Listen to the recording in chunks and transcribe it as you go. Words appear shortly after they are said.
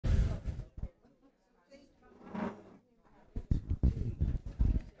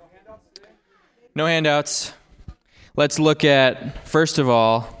No handouts. Let's look at, first of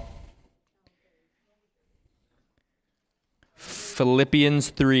all, Philippians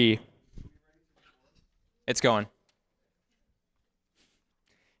 3. It's going.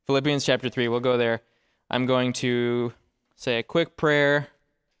 Philippians chapter 3, we'll go there. I'm going to say a quick prayer,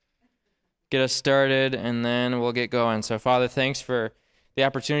 get us started, and then we'll get going. So, Father, thanks for the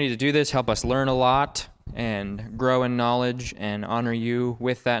opportunity to do this. Help us learn a lot and grow in knowledge and honor you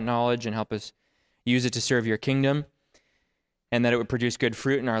with that knowledge, and help us use it to serve your kingdom, and that it would produce good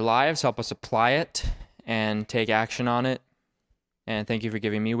fruit in our lives. Help us apply it and take action on it. And thank you for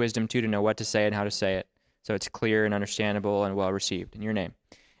giving me wisdom, too, to know what to say and how to say it, so it's clear and understandable and well received. In your name,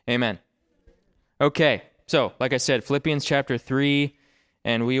 amen. Okay, so like I said, Philippians chapter 3,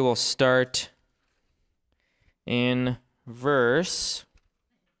 and we will start in verse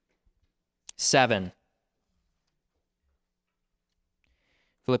 7.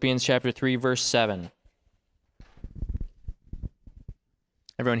 Philippians chapter 3, verse 7.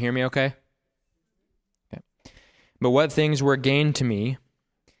 Everyone hear me okay? Okay. But what things were gained to me,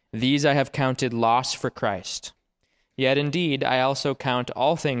 these I have counted loss for Christ. Yet indeed I also count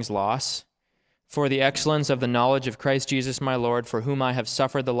all things loss, for the excellence of the knowledge of Christ Jesus my Lord, for whom I have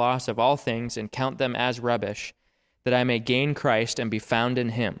suffered the loss of all things, and count them as rubbish, that I may gain Christ and be found in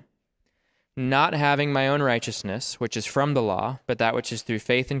him, not having my own righteousness, which is from the law, but that which is through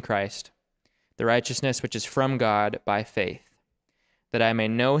faith in Christ, the righteousness which is from God by faith, that I may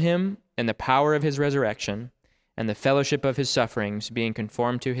know him and the power of his resurrection, and the fellowship of his sufferings, being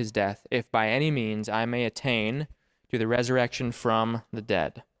conformed to his death, if by any means I may attain to the resurrection from the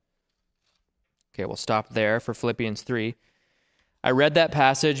dead. Okay, we'll stop there for Philippians 3. I read that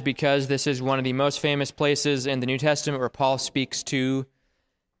passage because this is one of the most famous places in the New Testament where Paul speaks to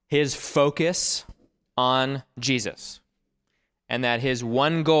his focus on Jesus, and that his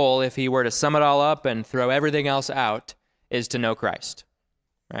one goal, if he were to sum it all up and throw everything else out, is to know Christ.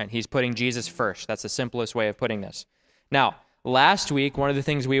 Right? He's putting Jesus first. That's the simplest way of putting this. Now, last week, one of the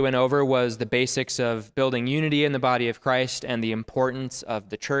things we went over was the basics of building unity in the body of Christ and the importance of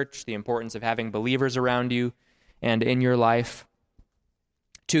the church, the importance of having believers around you and in your life.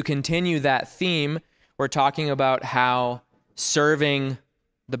 To continue that theme, we're talking about how serving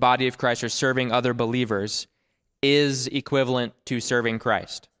the body of Christ or serving other believers is equivalent to serving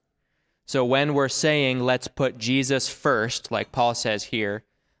Christ. So when we're saying, let's put Jesus first, like Paul says here,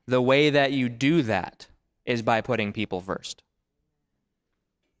 the way that you do that is by putting people first.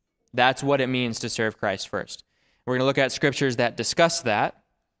 That's what it means to serve Christ first. We're going to look at scriptures that discuss that.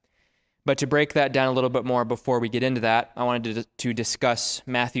 But to break that down a little bit more before we get into that, I wanted to discuss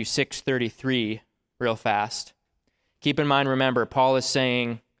Matthew 6:33 real fast. Keep in mind, remember, Paul is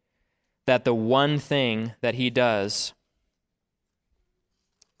saying that the one thing that he does,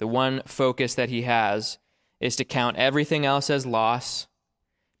 the one focus that he has, is to count everything else as loss,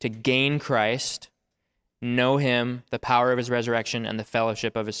 to gain Christ, know him, the power of his resurrection, and the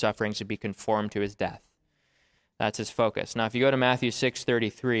fellowship of his sufferings, to be conformed to his death. That's his focus. Now, if you go to Matthew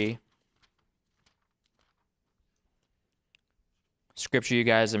 6:33, scripture you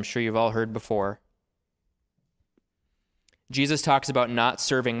guys, I'm sure you've all heard before. Jesus talks about not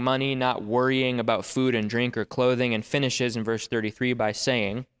serving money, not worrying about food and drink or clothing, and finishes in verse 33 by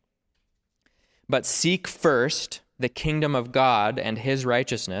saying, "But seek first the kingdom of God and his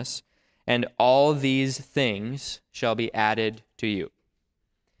righteousness, and all these things shall be added to you."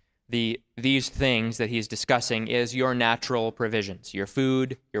 These things that he's discussing is your natural provisions, your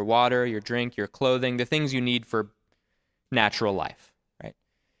food, your water, your drink, your clothing, the things you need for natural life.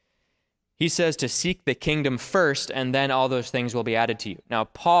 He says to seek the kingdom first, and then all those things will be added to you. Now,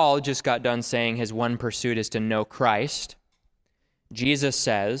 Paul just got done saying his one pursuit is to know Christ. Jesus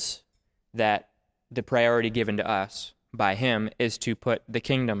says that the priority given to us by him is to put the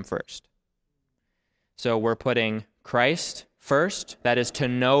kingdom first. So we're putting Christ first, that is to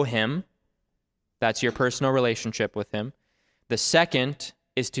know him. That's your personal relationship with him. The second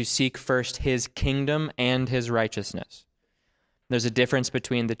is to seek first his kingdom and his righteousness. There's a difference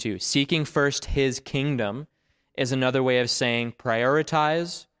between the two. Seeking first his kingdom is another way of saying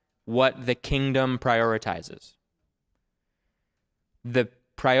prioritize what the kingdom prioritizes. The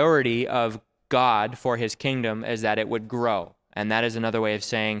priority of God for his kingdom is that it would grow. And that is another way of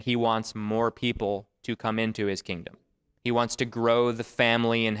saying he wants more people to come into his kingdom. He wants to grow the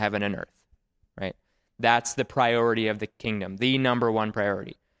family in heaven and earth, right? That's the priority of the kingdom, the number one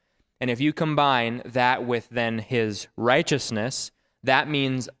priority. And if you combine that with then his righteousness, that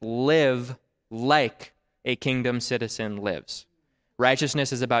means live like a kingdom citizen lives.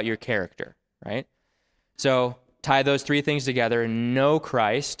 Righteousness is about your character, right? So tie those three things together. Know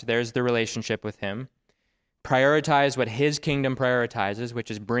Christ, there's the relationship with him. Prioritize what his kingdom prioritizes, which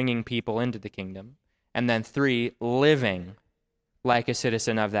is bringing people into the kingdom. And then 3, living like a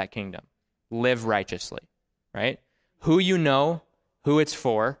citizen of that kingdom. Live righteously, right? Who you know, who it's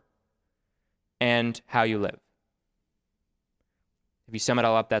for, and how you live. If you sum it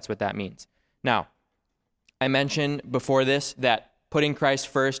all up, that's what that means. Now, I mentioned before this that putting Christ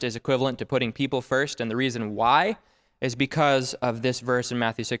first is equivalent to putting people first, and the reason why is because of this verse in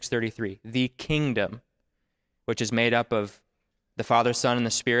Matthew 6:33. The kingdom, which is made up of the Father, Son, and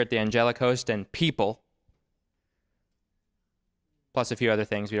the Spirit, the angelic host, and people, plus a few other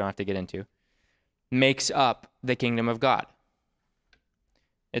things we don't have to get into, makes up the kingdom of God.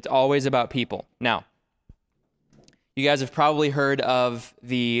 It's always about people. Now, you guys have probably heard of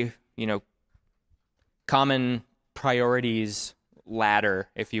the, common priorities ladder,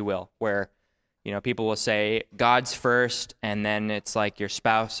 if you will, where, people will say God's first, and then it's like your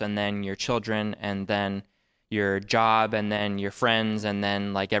spouse, and then your children, and then your job, and then your friends, and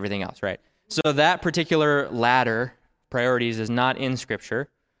then like everything else, right? So that particular ladder, priorities, is not in Scripture.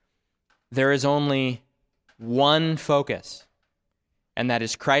 There is only one focus, and that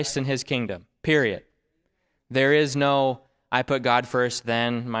is Christ and his kingdom, period. There is no, I put God first,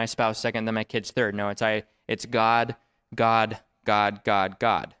 then my spouse second, then my kids third. No, it's God, God, God, God,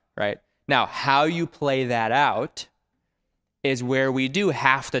 God, right? Now, how you play that out is where we do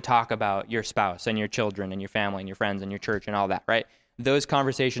have to talk about your spouse and your children and your family and your friends and your church and all that, right? Those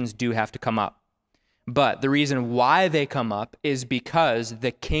conversations do have to come up. But the reason why they come up is because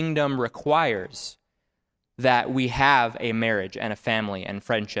the kingdom requires that we have a marriage and a family and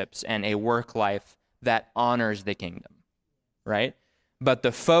friendships and a work life that honors the kingdom, right? But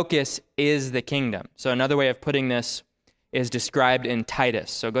the focus is the kingdom. So another way of putting this is described in Titus.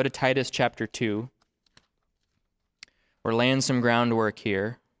 So go to Titus chapter 2. We're laying some groundwork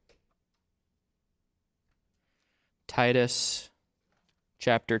here. Titus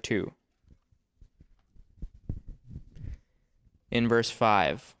chapter 2. In verse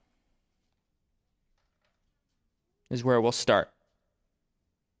 5 is where we'll start.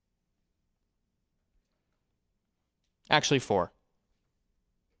 Actually, 4.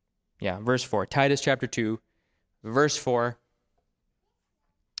 Yeah, verse 4. Titus chapter 2, verse 4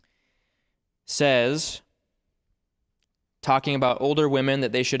 says, talking about older women,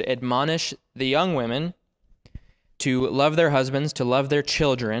 that they should admonish the young women to love their husbands, to love their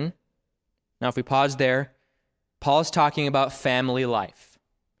children. Now, if we pause there, Paul's talking about family life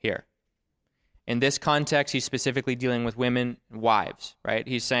here. In this context, he's specifically dealing with women and wives, right?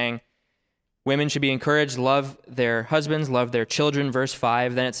 He's saying women should be encouraged, love their husbands, love their children, verse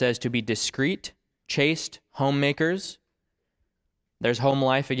 5. Then it says to be discreet, chaste, homemakers. There's home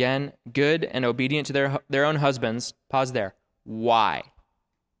life again. Good and obedient to their own husbands. Pause there. Why?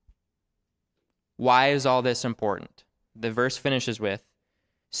 Why is all this important? The verse finishes with,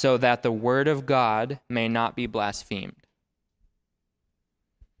 so that the word of God may not be blasphemed.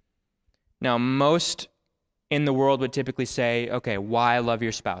 Now, most in the world would typically say, okay, why love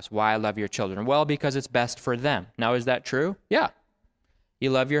your spouse? Why love your children? Well, because it's best for them. Now, is that true? Yeah. You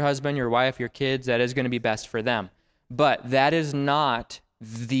love your husband, your wife, your kids, that is going to be best for them. But that is not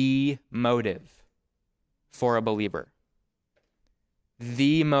the motive for a believer.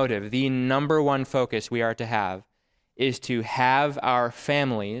 The motive, the number one focus we are to have is to have our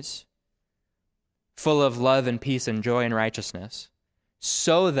families full of love and peace and joy and righteousness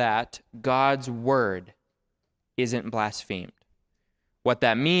so that God's word isn't blasphemed. What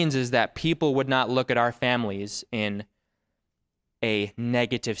that means is that people would not look at our families in a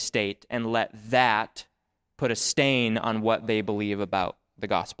negative state and let that put a stain on what they believe about the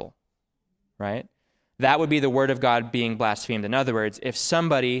gospel, right? That would be the word of God being blasphemed. In other words, if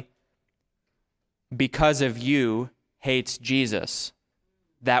somebody, because of you, hates Jesus,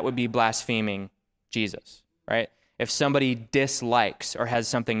 that would be blaspheming Jesus, right? If somebody dislikes or has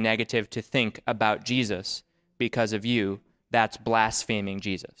something negative to think about Jesus because of you, that's blaspheming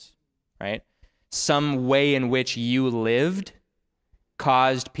Jesus, right? Some way in which you lived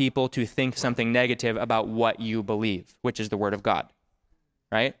caused people to think something negative about what you believe, which is the word of God,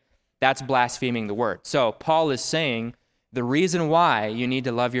 right? That's blaspheming the word. So Paul is saying the reason why you need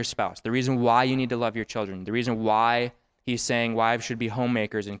to love your spouse, the reason why you need to love your children, the reason why he's saying wives should be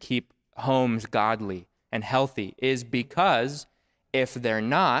homemakers and keep homes godly and healthy is because if they're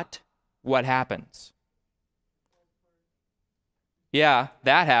not, what happens? Yeah,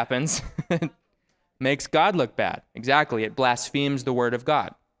 that happens. Makes God look bad. Exactly. It blasphemes the word of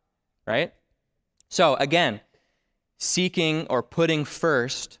God, right? So again, seeking or putting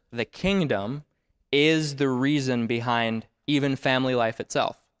first the kingdom is the reason behind even family life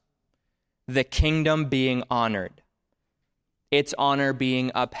itself. The kingdom being honored, its honor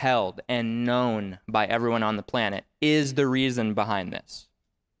being upheld and known by everyone on the planet is the reason behind this.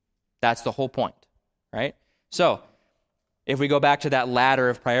 That's the whole point, right? So, if we go back to that ladder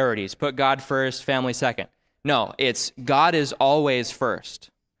of priorities, put God first, family second. No, it's God is always first.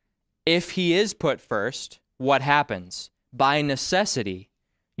 If he is put first, what happens? By necessity,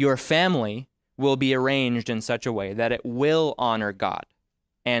 your family will be arranged in such a way that it will honor God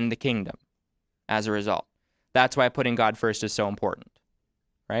and the kingdom as a result. That's why putting God first is so important,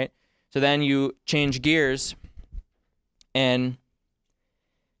 right? So then you change gears and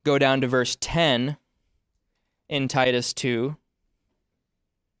go down to verse 10 in Titus 2,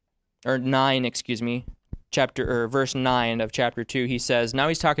 or 9, excuse me, verse 9 of chapter 2. He says, now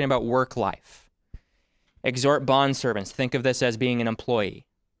he's talking about work life. Exhort bondservants. Think of this as being an employee.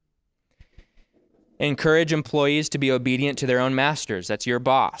 Encourage employees to be obedient to their own masters. That's your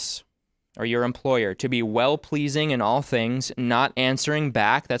boss or your employer. To be well-pleasing in all things, not answering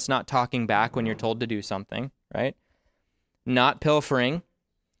back. That's not talking back when you're told to do something, right? Not pilfering,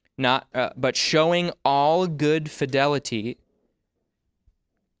 but showing all good fidelity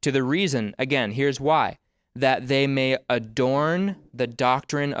to the reason, again, here's why, that they may adorn the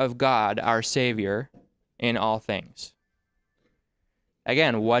doctrine of God, our Savior, in all things.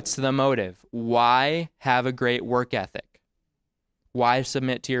 Again, what's the motive? Why have a great work ethic? Why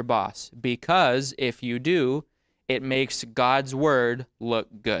submit to your boss? Because if you do, it makes God's word look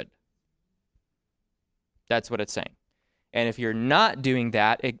good. That's what it's saying. And if you're not doing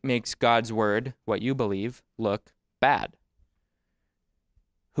that, it makes God's word, what you believe, look bad.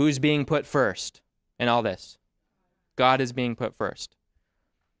 Who's being put first in all this? God is being put first.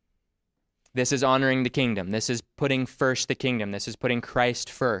 This is honoring the kingdom. This is putting first the kingdom. This is putting Christ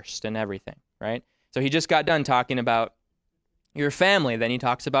first in everything, right? So he just got done talking about your family. Then he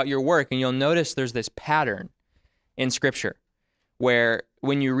talks about your work. And you'll notice there's this pattern in Scripture where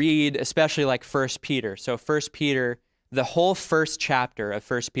when you read, especially like 1 Peter, so 1 Peter, the whole first chapter of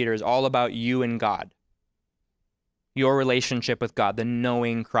 1 Peter is all about you and God, your relationship with God, the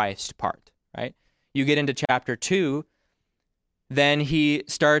knowing Christ part, right? You get into chapter 2, then he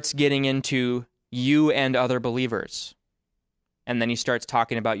starts getting into you and other believers. And then he starts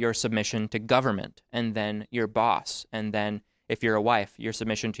talking about your submission to government, and then your boss, and then if you're a wife, your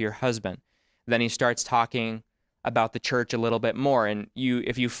submission to your husband. Then he starts talking about the church a little bit more. And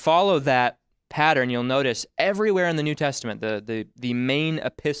if you follow that pattern, you'll notice everywhere in the New Testament, the main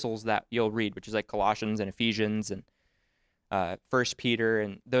epistles that you'll read, which is like Colossians and Ephesians and 1 Peter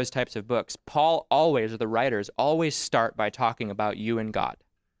and those types of books, Paul always, or the writers, always start by talking about you and God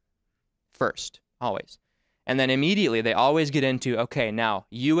first, always. And then immediately they always get into, okay, now,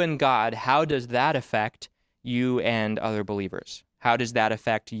 you and God, how does that affect you and other believers? How does that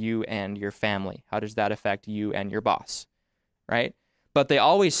affect you and your family? How does that affect you and your boss, right? But they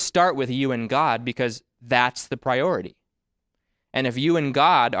always start with you and God because that's the priority. And if you and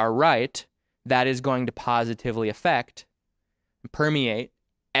God are right, that is going to positively affect, permeate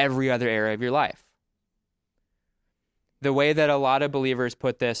every other area of your life. The way that a lot of believers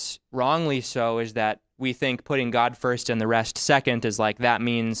put this, wrongly so, is that we think putting God first and the rest second is like, that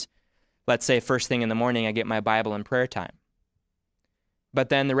means, let's say first thing in the morning, I get my Bible and prayer time. But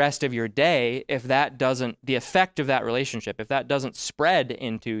then the rest of your day, if that doesn't, the effect of that relationship, if that doesn't spread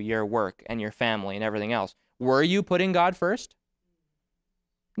into your work and your family and everything else, were you putting God first?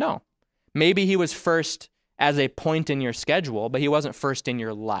 No. Maybe he was first as a point in your schedule, but he wasn't first in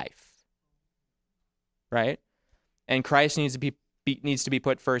your life, right? And Christ needs to be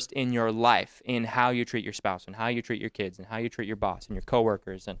put first in your life, in how you treat your spouse and how you treat your kids and how you treat your boss and your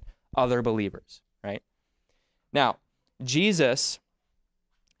coworkers and other believers, right? Now, Jesus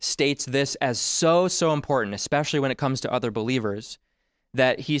states this as so important, especially when it comes to other believers,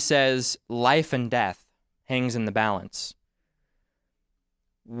 that he says life and death hangs in the balance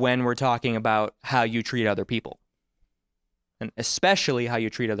when we're talking about how you treat other people, and especially how you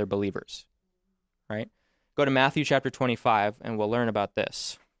treat other believers, right? Go to Matthew chapter 25, and we'll learn about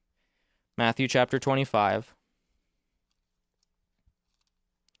this. Matthew chapter 25.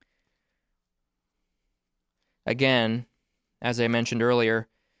 Again, as I mentioned earlier,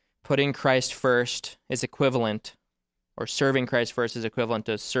 putting Christ first is equivalent, or serving Christ first is equivalent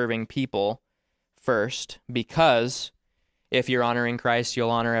to serving people first, because if you're honoring Christ, you'll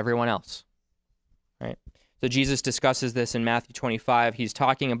honor everyone else, right? So Jesus discusses this in Matthew 25. He's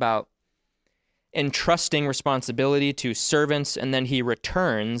talking about entrusting responsibility to servants, and then he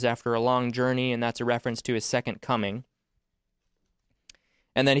returns after a long journey, and that's a reference to his second coming.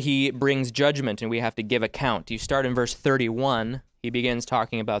 And then he brings judgment, and we have to give account. You start in verse 31. He begins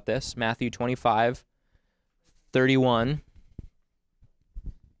talking about this. Matthew 25, 31.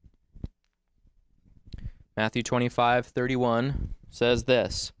 Matthew 25, 31 says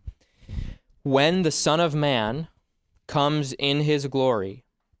this: "When the Son of Man comes in his glory,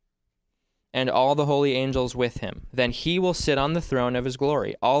 and all the holy angels with him, then he will sit on the throne of his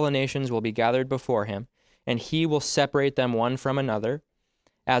glory. All the nations will be gathered before him, and he will separate them one from another,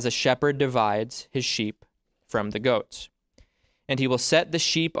 as a shepherd divides his sheep from the goats. And he will set the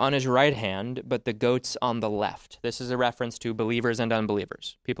sheep on his right hand, but the goats on the left." This is a reference to believers and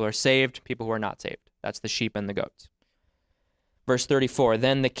unbelievers. People who are saved, people who are not saved. That's the sheep and the goats. Verse 34,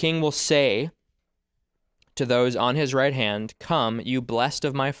 "Then the king will say to those on his right hand, 'Come, you blessed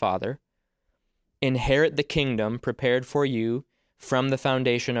of my Father, inherit the kingdom prepared for you from the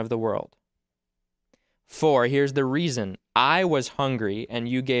foundation of the world. For,' here's the reason, 'I was hungry, and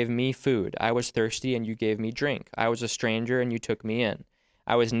you gave me food. I was thirsty, and you gave me drink. I was a stranger, and you took me in.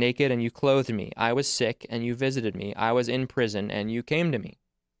 I was naked, and you clothed me. I was sick, and you visited me. I was in prison, and you came to me.'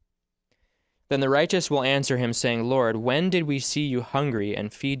 Then the righteous will answer him, saying, 'Lord, when did we see you hungry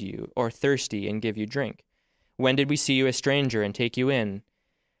and feed you, or thirsty and give you drink? When did we see you a stranger and take you in?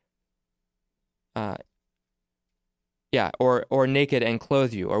 Or naked and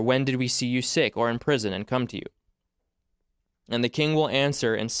clothe you? Or when did we see you sick or in prison and come to you?' And the king will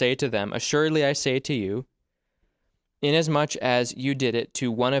answer and say to them, 'Assuredly I say to you, inasmuch as you did it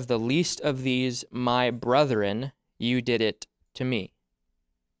to one of the least of these my brethren, you did it to me.'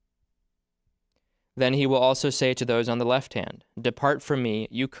 Then he will also say to those on the left hand, 'Depart from me,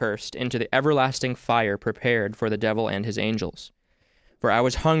 you cursed, into the everlasting fire prepared for the devil and his angels. For I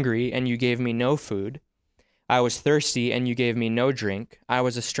was hungry, and you gave me no food. I was thirsty, and you gave me no drink. I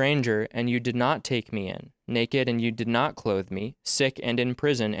was a stranger, and you did not take me in. Naked, and you did not clothe me. Sick and in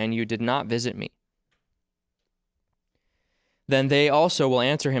prison, and you did not visit me.' Then they also will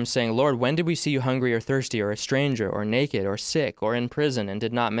answer him, saying, 'Lord, when did we see you hungry or thirsty, or a stranger, or naked, or sick, or in prison, and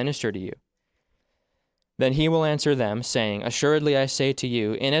did not minister to you?' Then he will answer them, saying, 'Assuredly I say to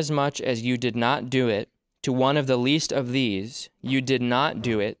you, inasmuch as you did not do it to one of the least of these, you did not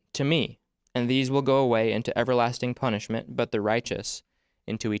do it to me. And these will go away into everlasting punishment, but the righteous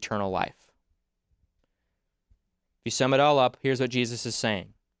into eternal life.'" If you sum it all up, here's what Jesus is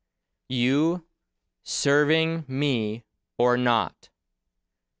saying. You serving me or not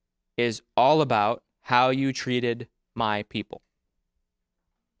is all about how you treated my people.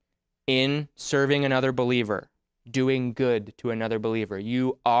 In serving another believer, doing good to another believer,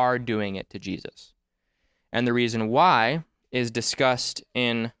 you are doing it to Jesus. And the reason why is discussed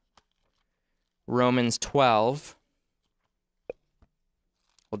in Romans 12.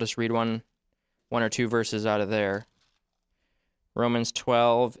 We'll just read one or two verses out of there. Romans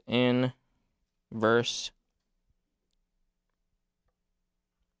 12 in verse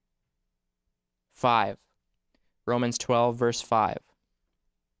 5. Romans 12, verse 5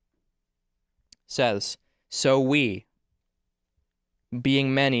 says, "So we,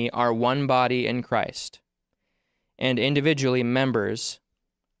 being many, are one body in Christ, and individually members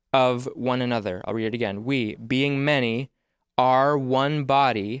of one another." I'll read it again. "We, being many, are one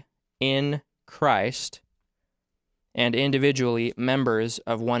body in Christ, and individually members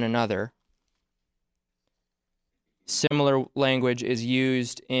of one another." Similar language is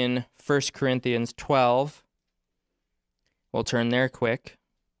used in 1 Corinthians 12. We'll turn there quick.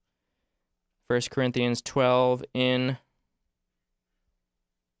 1 Corinthians 12 in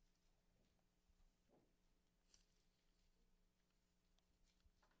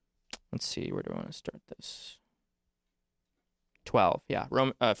let's see, where do I want to start this? 12, yeah.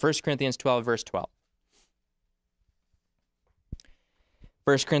 1 Corinthians 12, verse 12.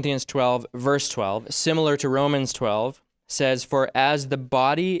 1 Corinthians 12, verse 12, similar to Romans 12, says, "For as the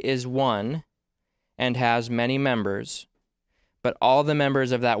body is one and has many members, but all the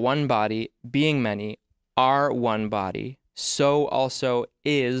members of that one body, being many, are one body, so also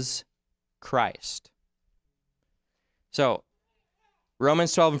is Christ." So,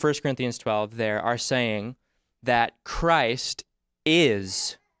 Romans 12 and 1 Corinthians 12 there are saying that Christ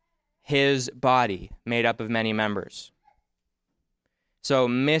is his body made up of many members. So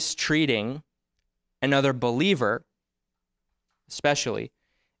mistreating another believer, especially,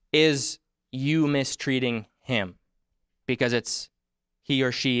 is you mistreating him, because he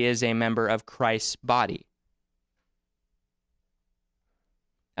or she is a member of Christ's body.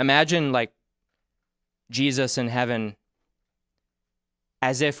 Imagine like Jesus in heaven,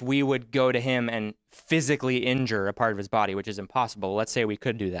 as if we would go to him and physically injure a part of his body, which is impossible. Let's say we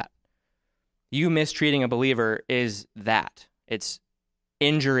could do that. You mistreating a believer is that. It's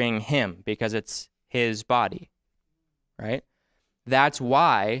injuring him because it's his body, right? That's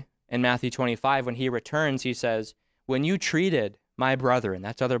why in Matthew 25, when he returns, he says, when you treated my brethren,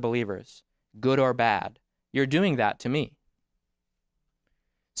 that's other believers, good or bad, you're doing that to me.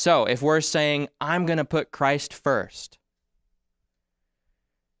 So if we're saying, I'm going to put Christ first,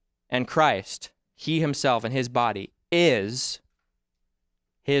 and Christ, he himself and his body, is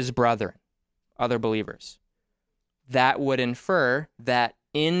his brethren, other believers, that would infer that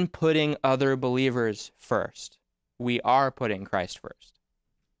in putting other believers first, we are putting Christ first.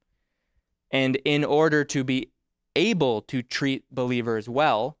 And in order to be able to treat believers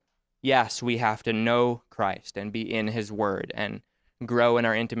well, yes, we have to know Christ and be in his word and grow in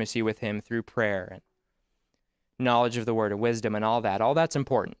our intimacy with him through prayer and knowledge of the word and wisdom and all that. All that's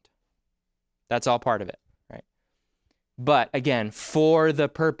important. That's all part of it, right? But again, for the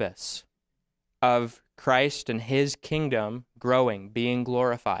purpose of Christ and his kingdom growing, being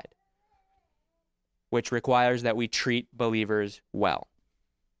glorified, which requires that we treat believers well.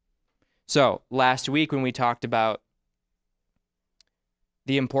 So last week when we talked about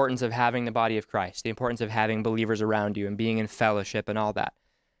the importance of having the body of Christ, the importance of having believers around you and being in fellowship and all that,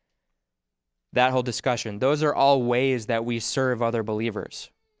 that whole discussion, those are all ways that we serve other believers,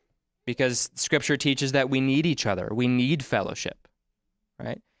 because Scripture teaches that we need each other. We need fellowship,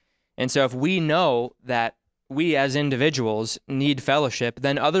 right? And so if we know that we as individuals need fellowship,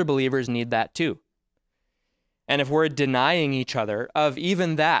 then other believers need that too. And if we're denying each other of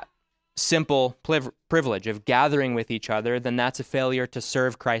even that simple privilege of gathering with each other, then that's a failure to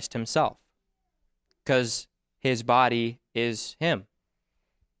serve Christ himself, because his body is him.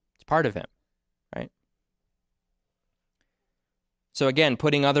 It's part of him, right? So again,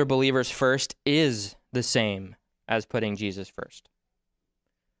 putting other believers first is the same as putting Jesus first.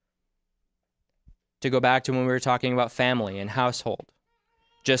 To go back to when we were talking about family and household,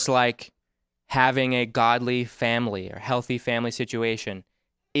 just like having a godly family or healthy family situation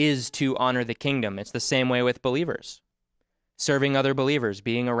is to honor the kingdom. It's the same way with believers. Serving other believers,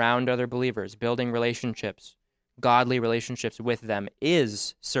 being around other believers, building relationships, godly relationships with them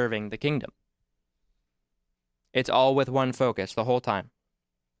is serving the kingdom. It's all with one focus the whole time.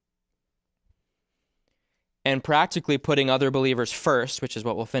 And practically putting other believers first, which is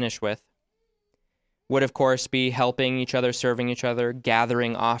what we'll finish with, would of course be helping each other, serving each other,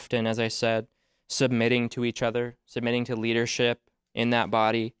 gathering often, as I said, submitting to each other, submitting to leadership in that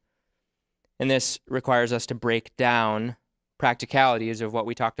body. And this requires us to break down practicalities of what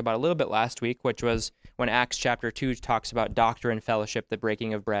we talked about a little bit last week, which was when Acts chapter 2 talks about doctrine, fellowship, the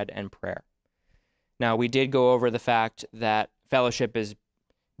breaking of bread, and prayer. Now, we did go over the fact that fellowship is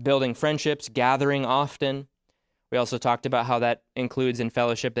building friendships, gathering often. We also talked about how that includes in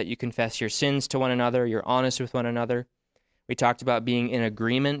fellowship that you confess your sins to one another, you're honest with one another. We talked about being in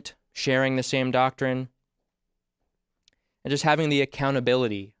agreement, sharing the same doctrine, and just having the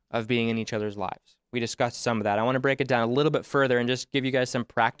accountability of being in each other's lives. We discussed some of that. I want to break it down a little bit further and just give you guys some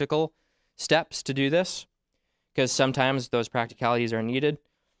practical steps to do this, because sometimes those practicalities are needed.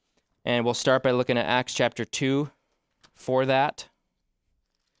 And we'll start by looking at Acts chapter 2 for that,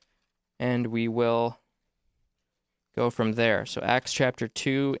 and we will go from there. So Acts chapter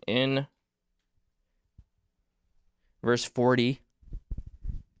 2 in verse 40.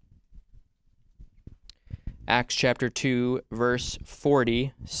 Acts chapter 2, verse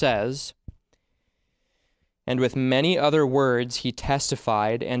 40 says, "And with many other words he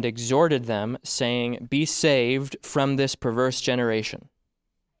testified and exhorted them, saying, 'Be saved from this perverse generation.'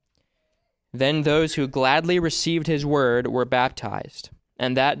 Then those who gladly received his word were baptized,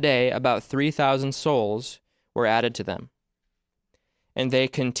 and that day about 3,000 souls were added to them. And they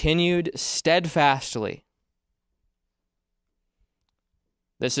continued steadfastly."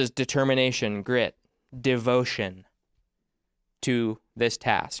 This is determination, grit, devotion to this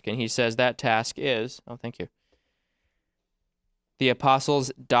task. And he says that task is, the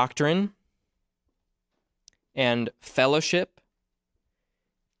apostles' doctrine and fellowship,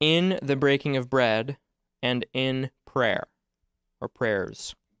 in the breaking of bread, and in prayer, or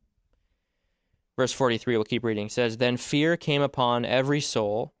prayers. Verse 43, we'll keep reading, says, "Then fear came upon every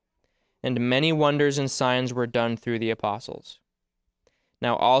soul, and many wonders and signs were done through the apostles.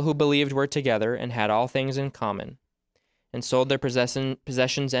 Now all who believed were together and had all things in common, and sold their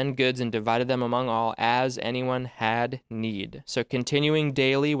possessions and goods and divided them among all as anyone had need. So continuing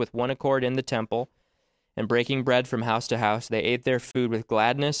daily with one accord in the temple, and breaking bread from house to house, they ate their food with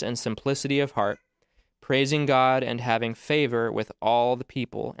gladness and simplicity of heart, praising God and having favor with all the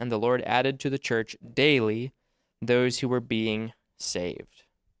people. And the Lord added to the church daily those who were being saved."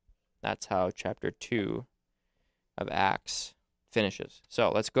 That's how chapter 2 of Acts finishes.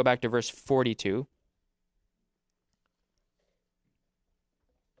 So let's go back to verse 42.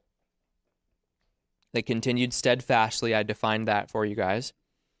 They continued steadfastly. I defined that for you guys.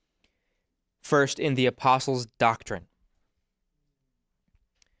 First, in the apostles' doctrine.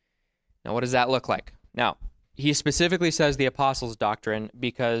 Now, what does that look like? Now, he specifically says the apostles' doctrine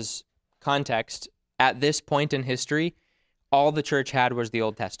because context, at this point in history, all the church had was the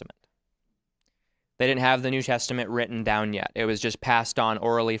Old Testament. They didn't have the New Testament written down yet. It was just passed on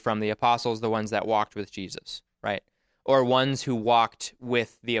orally from the apostles, the ones that walked with Jesus, right? Or ones who walked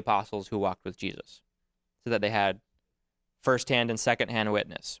with the apostles who walked with Jesus, so that they had firsthand and secondhand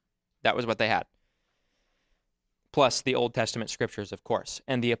witness. That was what they had. Plus the Old Testament scriptures, of course.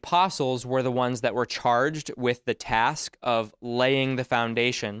 And the apostles were the ones that were charged with the task of laying the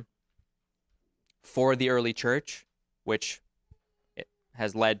foundation for the early church, which it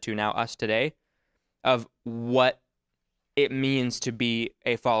has led to now us today, of what it means to be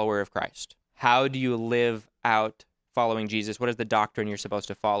a follower of Christ. How do you live out following Jesus? What is the doctrine you're supposed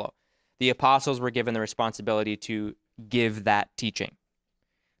to follow? The apostles were given the responsibility to give that teaching.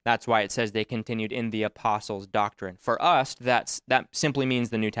 That's why it says they continued in the apostles' doctrine. For us, that simply means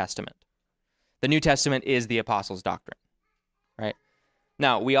the New Testament. The New Testament is the apostles' doctrine, right?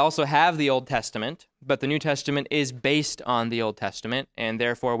 Now, we also have the Old Testament, but the New Testament is based on the Old Testament, and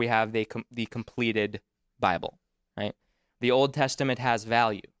therefore we have the completed Bible, right? The Old Testament has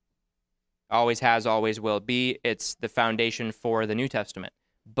value. Always has, always will be. It's the foundation for the New Testament.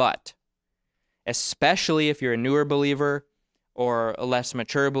 But especially if you're a newer believer or a less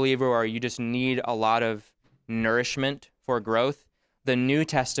mature believer, or you just need a lot of nourishment for growth, the New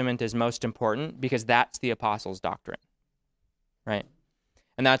Testament is most important because that's the apostles' doctrine, right?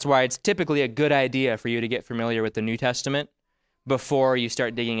 And that's why it's typically a good idea for you to get familiar with the New Testament before you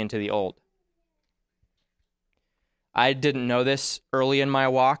start digging into the Old. I didn't know this early in my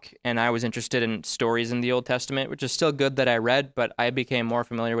walk, and I was interested in stories in the Old Testament, which is still good that I read, but I became more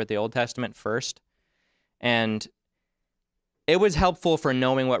familiar with the Old Testament first. And it was helpful for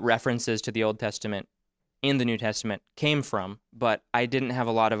knowing what references to the Old Testament in the New Testament came from, but I didn't have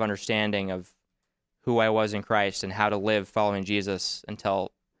a lot of understanding of who I was in Christ and how to live following Jesus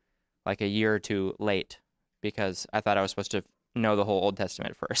until like a year or two late, because I thought I was supposed to know the whole Old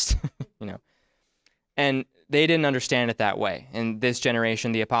Testament first, you know. And they didn't understand it that way. In this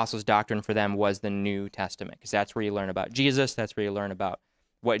generation, the apostles' doctrine for them was the New Testament, because that's where you learn about Jesus, that's where you learn about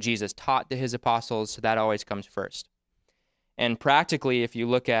what Jesus taught to his apostles, so that always comes first. And practically, if you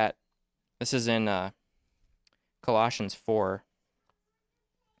look at, this is in Colossians 4.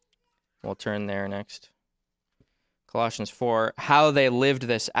 We'll turn there next. Colossians 4. How they lived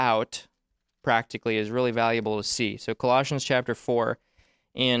this out, practically, is really valuable to see. So Colossians chapter 4,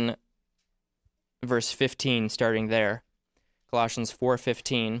 in verse 15, starting there. Colossians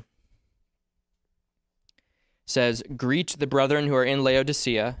 4:15 says, "Greet the brethren who are in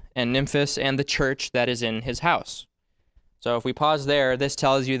Laodicea, and Nymphas and the church that is in his house." So if we pause there, this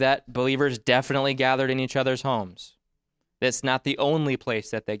tells you that believers definitely gathered in each other's homes. That's not the only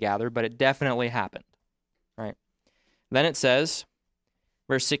place that they gathered, but it definitely happened, right? Then it says,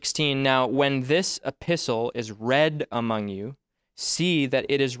 verse 16, "Now when this epistle is read among you, see that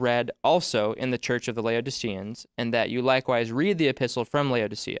it is read also in the church of the Laodiceans, and that you likewise read the epistle from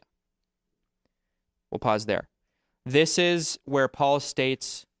Laodicea." We'll pause there. This is where Paul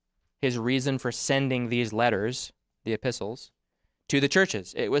states his reason for sending these letters, the epistles, to the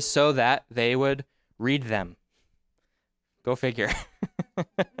churches. It was so that they would read them. Go figure.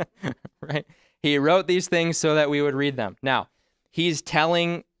 Right? He wrote these things so that we would read them. Now, he's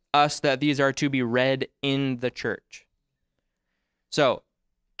telling us that these are to be read in the church. So,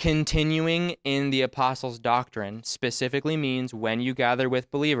 continuing in the apostles' doctrine specifically means when you gather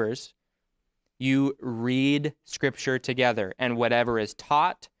with believers, you read Scripture together, and whatever is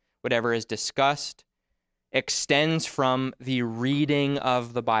taught, whatever is discussed, extends from the reading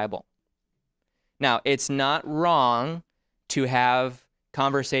of the Bible. Now, it's not wrong to have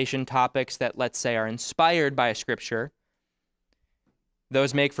conversation topics that, let's say, are inspired by Scripture.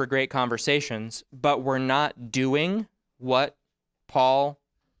 Those make for great conversations, but we're not doing what Paul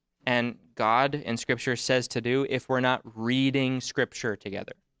and God in Scripture says to do if we're not reading Scripture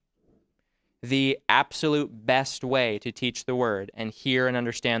together. The absolute best way to teach the Word and hear and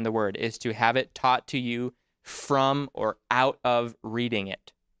understand the Word is to have it taught to you from or out of reading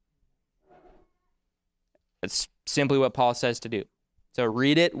it. That's simply what Paul says to do. So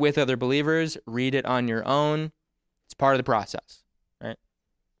read it with other believers, read it on your own. It's part of the process, right?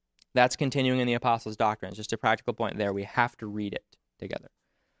 That's continuing in the apostles' doctrine. It's just a practical point there. We have to read it together.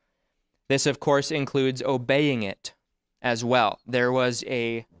 This, of course, includes obeying it as well. There was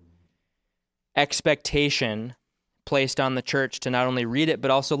a expectation placed on the church to not only read it,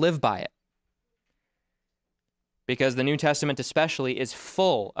 but also live by it. Because the New Testament especially is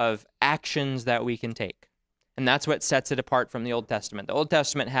full of actions that we can take. And that's what sets it apart from the Old Testament. The Old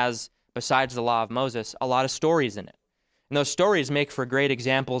Testament has, besides the law of Moses, a lot of stories in it. And those stories make for great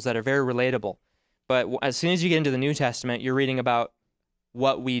examples that are very relatable. But as soon as you get into the New Testament, you're reading about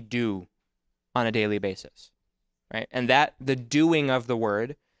what we do on a daily basis, right? And that the doing of the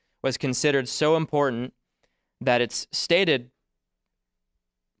word was considered so important that it's stated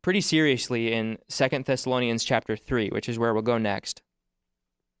pretty seriously in 2 Thessalonians chapter 3, which is where we'll go next.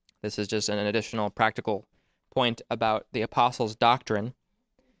 This is just an additional practical point about the apostles' doctrine.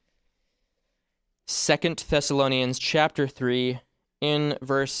 2 Thessalonians chapter 3 in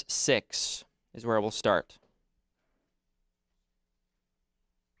verse 6 is where we'll start.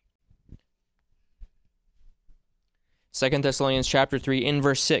 Second Thessalonians chapter 3 in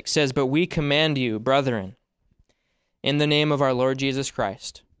verse 6 says, "But we command you, brethren, in the name of our Lord Jesus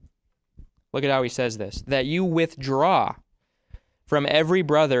Christ," look at how he says this, "that you withdraw from every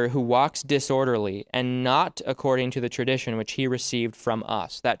brother who walks disorderly and not according to the tradition which he received from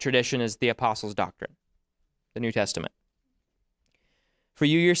us." That tradition is the apostles' doctrine, the New Testament. "For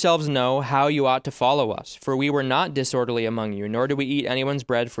you yourselves know how you ought to follow us. For we were not disorderly among you, nor did we eat anyone's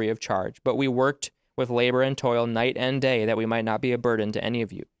bread free of charge, but we worked with labor and toil night and day, that we might not be a burden to any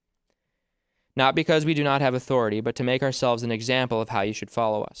of you. Not because we do not have authority, but to make ourselves an example of how you should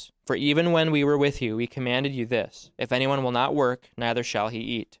follow us. For even when we were with you, we commanded you this: if anyone will not work, neither shall he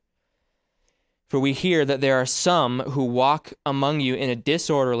eat. For we hear that there are some who walk among you in a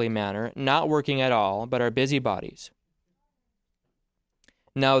disorderly manner, not working at all, but are busybodies.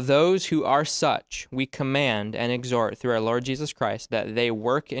 Now those who are such we command and exhort through our Lord Jesus Christ, that they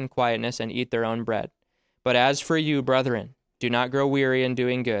work in quietness and eat their own bread. But as for you, brethren, do not grow weary in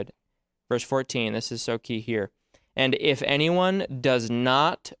doing good." Verse 14, this is so key here. "And if anyone does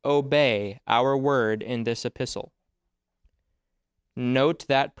not obey our word in this epistle, note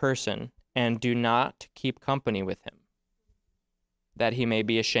that person and do not keep company with him, that he may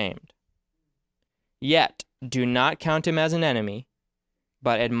be ashamed. Yet do not count him as an enemy,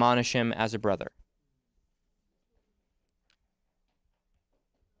 but admonish him as a brother."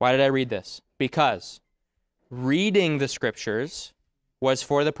 Why did I read this? Because reading the scriptures was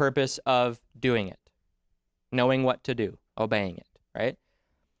for the purpose of doing it, knowing what to do, obeying it, right?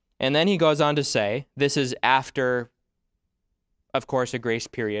 And then he goes on to say, this is after, of course, a grace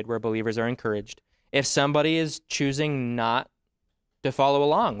period where believers are encouraged. If somebody is choosing not to follow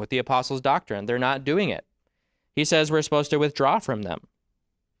along with the apostles' doctrine, they're not doing it, he says we're supposed to withdraw from them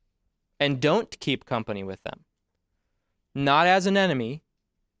and don't keep company with them. Not as an enemy,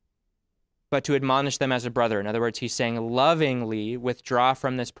 but to admonish them as a brother. In other words, he's saying lovingly withdraw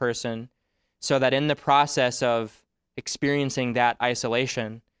from this person so that in the process of experiencing that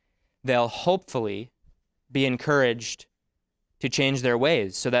isolation, they'll hopefully be encouraged to change their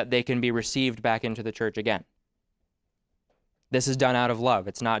ways so that they can be received back into the church again. This is done out of love.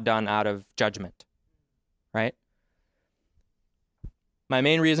 It's not done out of judgment, right? My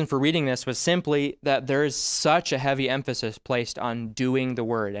main reason for reading this was simply that there is such a heavy emphasis placed on doing the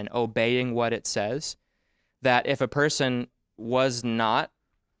word and obeying what it says, that if a person was not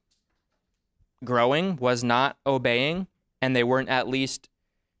growing, was not obeying, and they weren't at least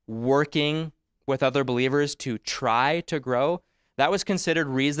working with other believers to try to grow, that was considered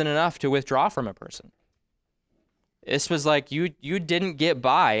reason enough to withdraw from a person. This was like you didn't get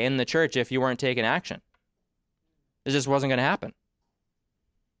by in the church if you weren't taking action. It just wasn't going to happen.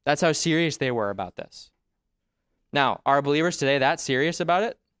 That's how serious they were about this. Now, are believers today that serious about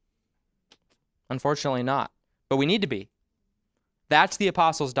it? Unfortunately not. But we need to be. That's the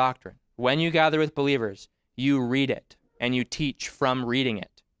apostles' doctrine. When you gather with believers, you read it and you teach from reading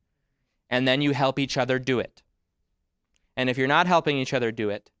it. And then you help each other do it. And if you're not helping each other do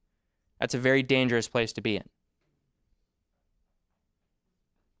it, that's a very dangerous place to be in.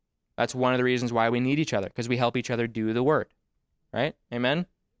 That's one of the reasons why we need each other, because we help each other do the word. Right? Amen?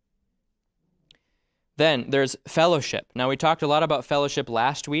 Then there's fellowship. Now, we talked a lot about fellowship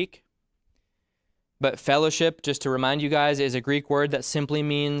last week, but fellowship, just to remind you guys, is a Greek word that simply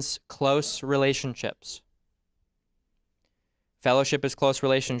means close relationships. Fellowship is close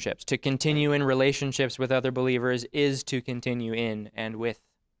relationships. To continue in relationships with other believers is to continue in and with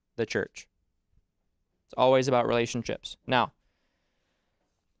the church. It's always about relationships. Now,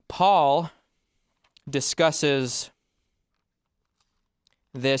 Paul discusses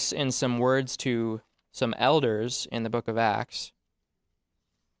this in some words to some elders in the book of Acts.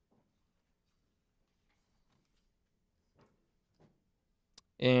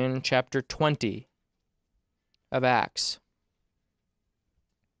 in chapter 20 of Acts.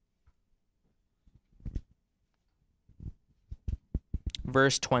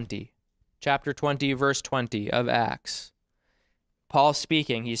 Verse 20. Chapter 20, verse 20 of Acts. Paul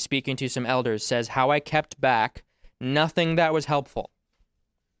speaking, he's speaking to some elders, says, "How I kept back nothing that was helpful,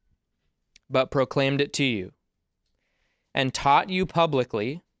 but proclaimed it to you, and taught you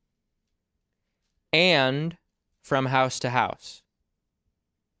publicly and from house to house,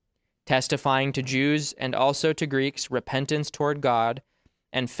 testifying to Jews and also to Greeks repentance toward God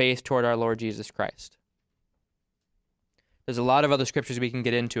and faith toward our Lord Jesus Christ." There's a lot of other scriptures we can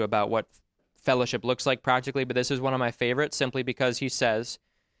get into about what fellowship looks like practically, but this is one of my favorites simply because he says,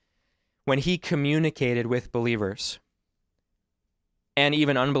 when he communicated with believers and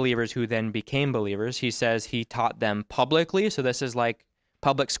even unbelievers who then became believers, he says he taught them publicly. So this is like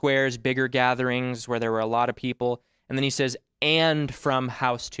public squares, bigger gatherings where there were a lot of people. And then he says, and from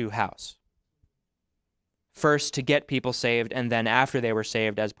house to house. First to get people saved, and then after they were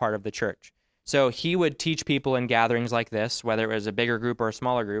saved as part of the church. So he would teach people in gatherings like this, whether it was a bigger group or a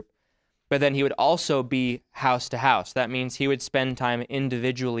smaller group, but then he would also be house to house. That means he would spend time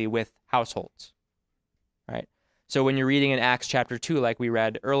individually with households, right? So when you're reading in Acts chapter 2, like we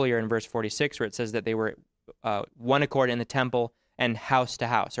read earlier in verse 46, where it says that they were one accord in the temple and house to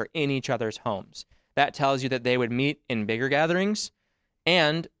house, or in each other's homes, that tells you that they would meet in bigger gatherings,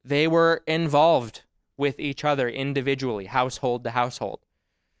 and they were involved with each other individually, household to household.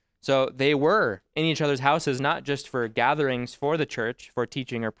 So they were in each other's houses, not just for gatherings for the church, for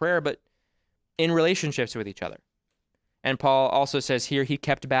teaching or prayer, but in relationships with each other. And Paul also says here he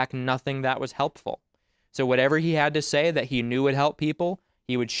kept back nothing that was helpful. So whatever he had to say that he knew would help people,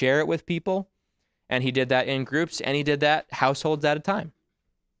 he would share it with people, and he did that in groups, and he did that households at a time.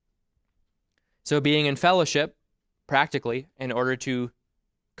 So being in fellowship, practically, in order to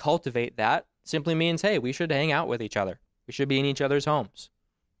cultivate that, simply means, hey, we should hang out with each other. We should be in each other's homes,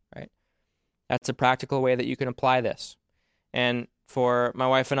 right? That's a practical way that you can apply this. And for my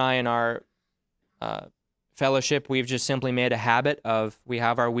wife and I in our fellowship, we've just simply made a habit of, we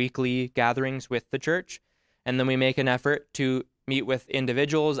have our weekly gatherings with the church, and then we make an effort to meet with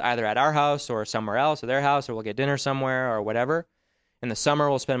individuals either at our house or somewhere else, or their house, or we'll get dinner somewhere or whatever. In the summer,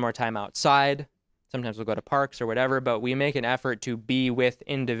 we'll spend more time outside. Sometimes we'll go to parks or whatever, but we make an effort to be with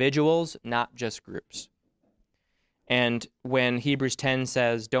individuals, not just groups. And when Hebrews 10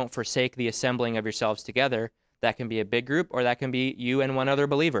 says, don't forsake the assembling of yourselves together, that can be a big group, or that can be you and one other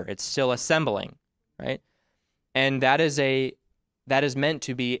believer. It's still assembling, right? And that is meant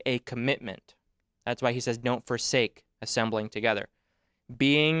to be a commitment. That's why he says, don't forsake assembling together.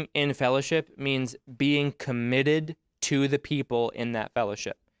 Being in fellowship means being committed to the people in that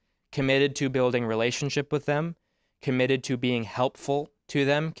fellowship, committed to building relationship with them, committed to being helpful to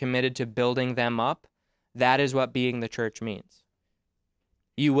them, committed to building them up. That is what being the church means.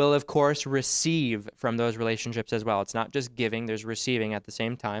 You will, of course, receive from those relationships as well. It's not just giving, there's receiving at the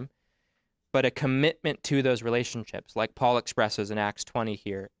same time. But a commitment to those relationships, like Paul expresses in Acts 20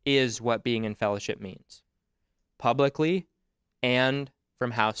 here, is what being in fellowship means. Publicly and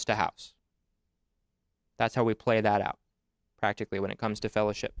from house to house. That's how we play that out, practically, when it comes to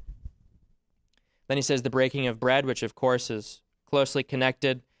fellowship. Then he says the breaking of bread, which of course is closely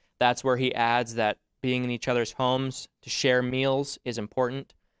connected. That's where he adds that being in each other's homes to share meals is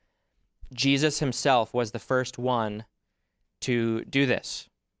important. Jesus himself was the first one to do this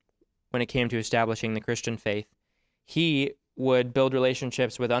when it came to establishing the Christian faith. He would build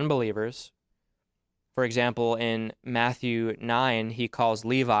relationships with unbelievers. For example, in Matthew 9, he calls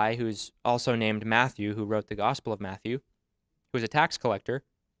Levi, who's also named Matthew, who wrote the Gospel of Matthew, who was a tax collector,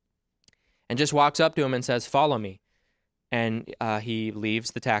 and just walks up to him and says, "Follow me." And he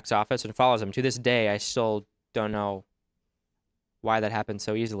leaves the tax office and follows him. To this day, I still don't know why that happened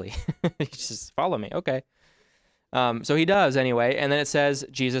so easily. He just, "Follow me." Okay. So he does anyway. And then it says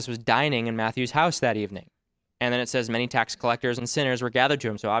Jesus was dining in Matthew's house that evening. And then it says many tax collectors and sinners were gathered to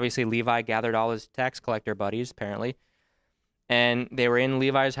him. So obviously Levi gathered all his tax collector buddies, apparently. And they were in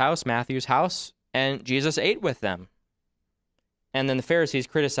Levi's house, Matthew's house, and Jesus ate with them. And then the Pharisees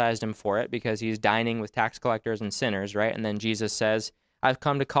criticized him for it because he's dining with tax collectors and sinners, right? And then Jesus says, I've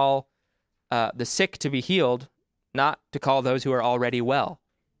come to call the sick to be healed, not to call those who are already well.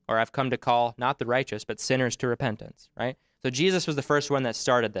 Or I've come to call not the righteous, but sinners to repentance, right? So Jesus was the first one that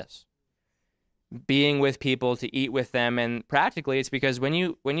started this. Being with people, to eat with them. And practically it's because when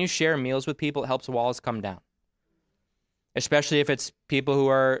you share meals with people, it helps walls come down. Especially if it's people who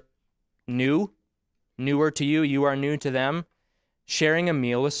are newer to you, you are new to them. Sharing a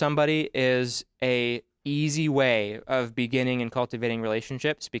meal with somebody is a easy way of beginning and cultivating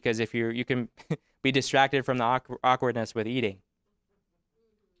relationships, because if you can be distracted from the awkwardness with eating,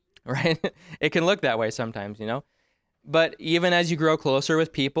 right? It can look that way sometimes, But even as you grow closer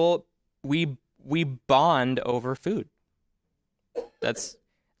with people, we bond over food. That's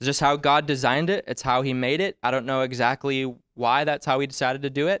just how God designed it. It's how he made it. I don't know exactly why that's how he decided to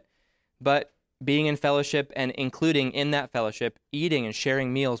do it, but being in fellowship and including in that fellowship, eating and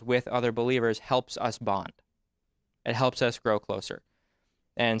sharing meals with other believers helps us bond. It helps us grow closer.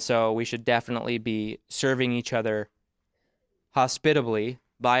 And so we should definitely be serving each other hospitably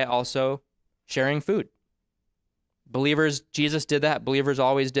by also sharing food. Believers, Jesus did that. Believers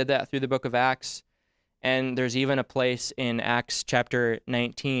always did that through the book of Acts. And there's even a place in Acts chapter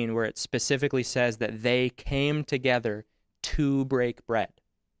 19 where it specifically says that they came together to break bread.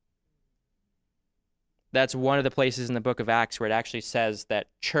 That's one of the places in the book of Acts where it actually says that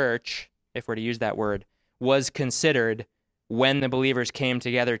church, if we're to use that word, was considered when the believers came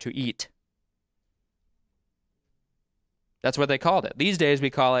together to eat. That's what they called it. These days we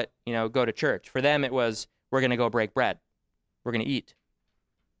call it, go to church. For them it was, we're going to go break bread. We're going to eat.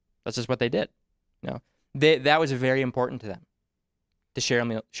 That's just what they did. That was very important to them, to share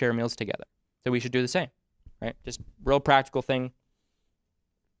meals together. So we should do the same, right? Just real practical thing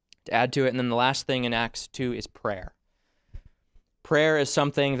to add to it. And then the last thing in Acts 2 is prayer. Prayer is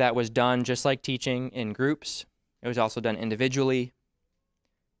something that was done just like teaching in groups. It was also done individually,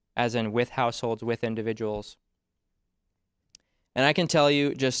 as in with households, with individuals. And I can tell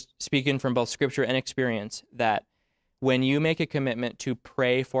you, just speaking from both scripture and experience, that when you make a commitment to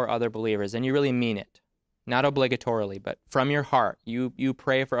pray for other believers, and you really mean it, not obligatorily, but from your heart, you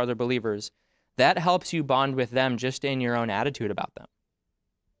pray for other believers, that helps you bond with them just in your own attitude about them.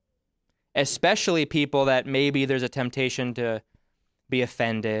 Especially people that maybe there's a temptation to be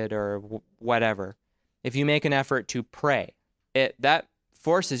offended or whatever. If you make an effort to pray, that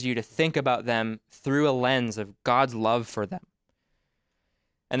forces you to think about them through a lens of God's love for them.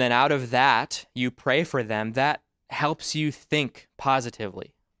 And then out of that, you pray for them. That helps you think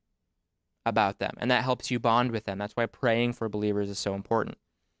positively about them, and that helps you bond with them. That's why praying for believers is so important.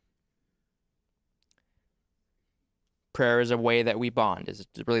 Prayer is a way that we bond. Is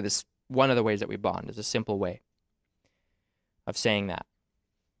really this one of the ways that we bond, is a simple way of saying that.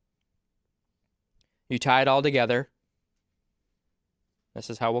 You tie it all together. This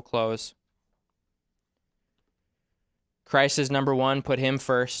is how we'll close. Christ is number one. Put him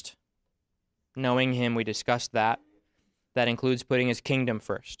first. Knowing him, we discussed that. That includes putting his kingdom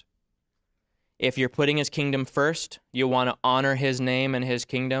first. If you're putting his kingdom first, you'll want to honor his name and his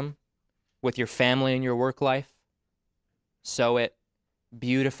kingdom with your family and your work life, so it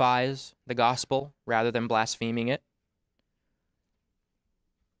beautifies the gospel rather than blaspheming it.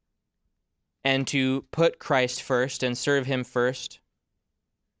 And to put Christ first and serve him first,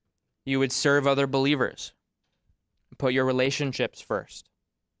 you would serve other believers. Put your relationships first.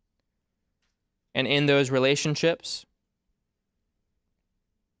 And in those relationships,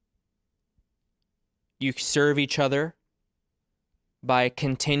 you serve each other by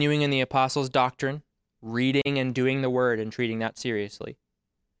continuing in the apostles' doctrine, reading and doing the word and treating that seriously,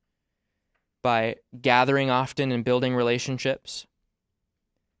 by gathering often and building relationships,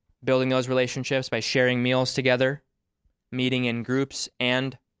 building those relationships by sharing meals together, meeting in groups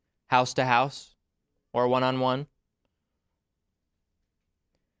and house to house or one-on-one.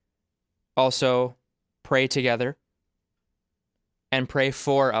 Also, pray together and pray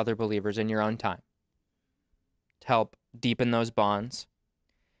for other believers in your own time to help deepen those bonds.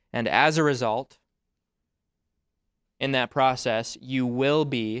 And as a result, in that process, you will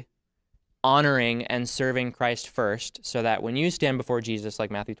be honoring and serving Christ first, so that when you stand before Jesus,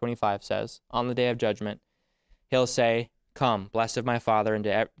 like Matthew 25 says, on the day of judgment, he'll say, "Come, blessed of my Father,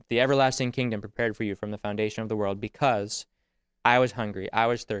 into the everlasting kingdom prepared for you from the foundation of the world, because I was hungry, I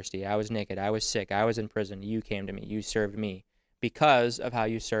was thirsty, I was naked, I was sick, I was in prison. You came to me, you served me," because of how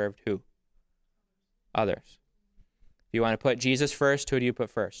you served who? Others. If you want to put Jesus first, who do you put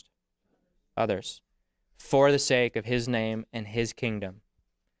first? Others. For the sake of his name and his kingdom,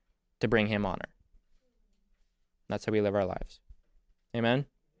 to bring him honor. That's how we live our lives. Amen?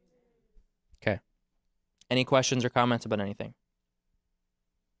 Okay. Any questions or comments about anything?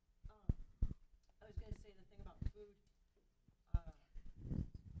 I was going to say the thing about food.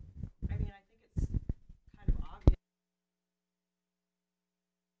 I mean, I think it's kind of obvious.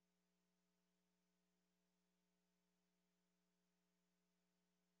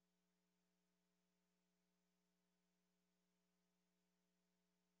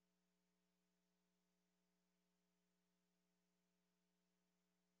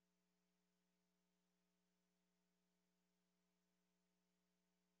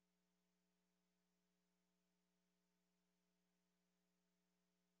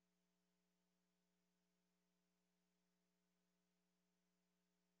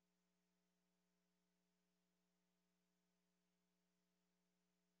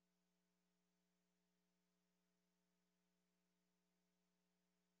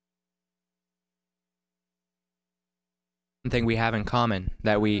 thing we have in common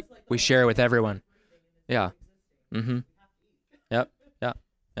that we share with everyone. Yeah. Mm-hmm. Yep. Yeah.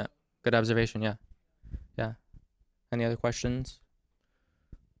 Yeah. Good observation. Yeah. Yeah. Any other questions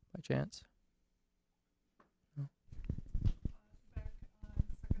by chance? No?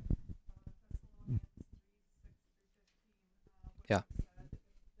 Yeah.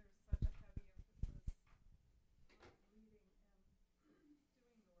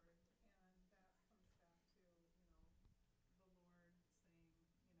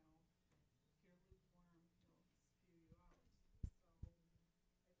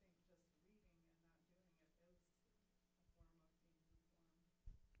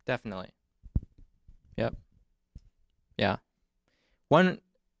 Definitely. Yep. Yeah. One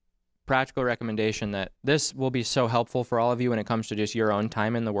practical recommendation that this will be so helpful for all of you when it comes to just your own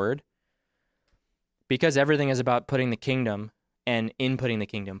time in the Word, because everything is about putting the kingdom and inputting the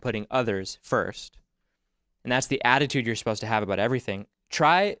kingdom, putting others first. And that's the attitude you're supposed to have about everything.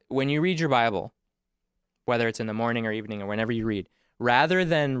 Try, when you read your Bible, whether it's in the morning or evening or whenever you read, rather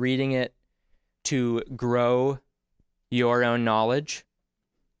than reading it to grow your own knowledge,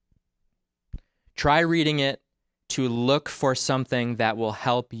 try reading it to look for something that will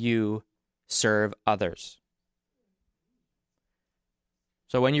help you serve others.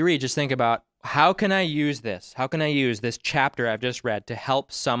 So when you read, just think about, how can I use this? How can I use this chapter I've just read to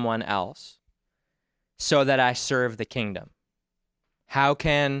help someone else so that I serve the kingdom? How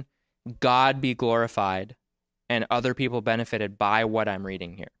can God be glorified and other people benefited by what I'm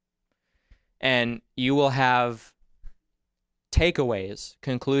reading here? And you will have takeaways,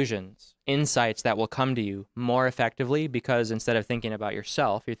 conclusions, insights that will come to you more effectively, because instead of thinking about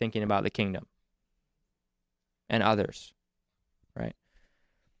yourself, you're thinking about the kingdom and others, right?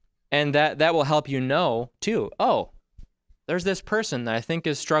 And that will help you know, too, oh, there's this person that I think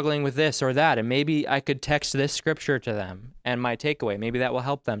is struggling with this or that, and maybe I could text this scripture to them and my takeaway. Maybe that will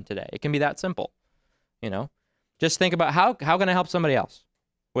help them today. It can be that simple, you know? Just think about how can I help somebody else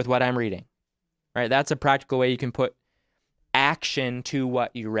with what I'm reading, right? That's a practical way you can put action to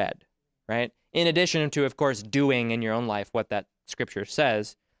what you read, right? In addition to, of course, doing in your own life what that scripture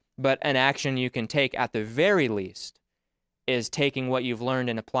says, but an action you can take at the very least is taking what you've learned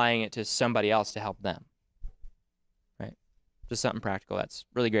and applying it to somebody else to help them, right? Just something practical. That's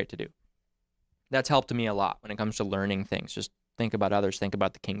really great to do. That's helped me a lot when it comes to learning things. Just think about others, think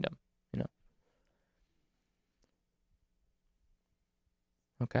about the kingdom, you know?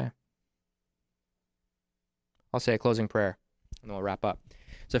 Okay. I'll say a closing prayer, and then we'll wrap up.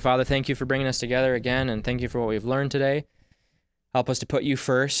 So, Father, thank you for bringing us together again, and thank you for what we've learned today. Help us to put you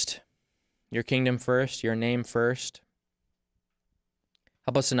first, your kingdom first, your name first.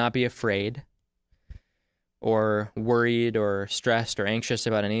 Help us to not be afraid or worried or stressed or anxious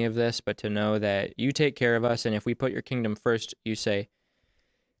about any of this, but to know that you take care of us, and if we put your kingdom first, you say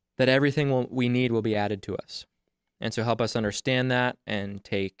that everything we need will be added to us. And so help us understand that and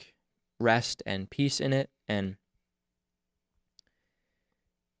take rest and peace in it, and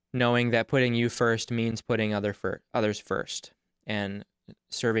knowing that putting you first means putting others first and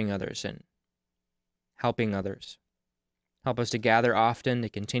serving others and helping others. Help us to gather often, to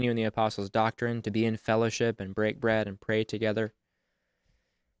continue in the apostles' doctrine, to be in fellowship and break bread and pray together.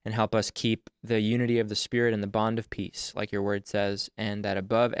 And help us keep the unity of the Spirit and the bond of peace, like your word says, and that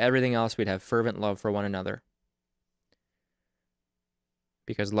above everything else we'd have fervent love for one another.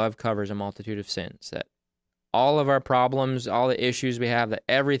 Because love covers a multitude of sins, that all of our problems, all the issues we have, that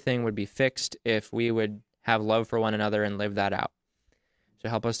everything would be fixed if we would have love for one another and live that out. So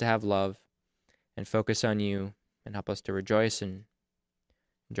help us to have love and focus on you, and help us to rejoice and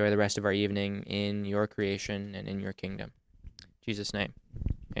enjoy the rest of our evening in your creation and in your kingdom. In Jesus' name,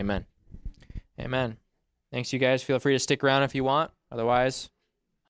 amen. Amen. Thanks, you guys. Feel free to stick around if you want. Otherwise,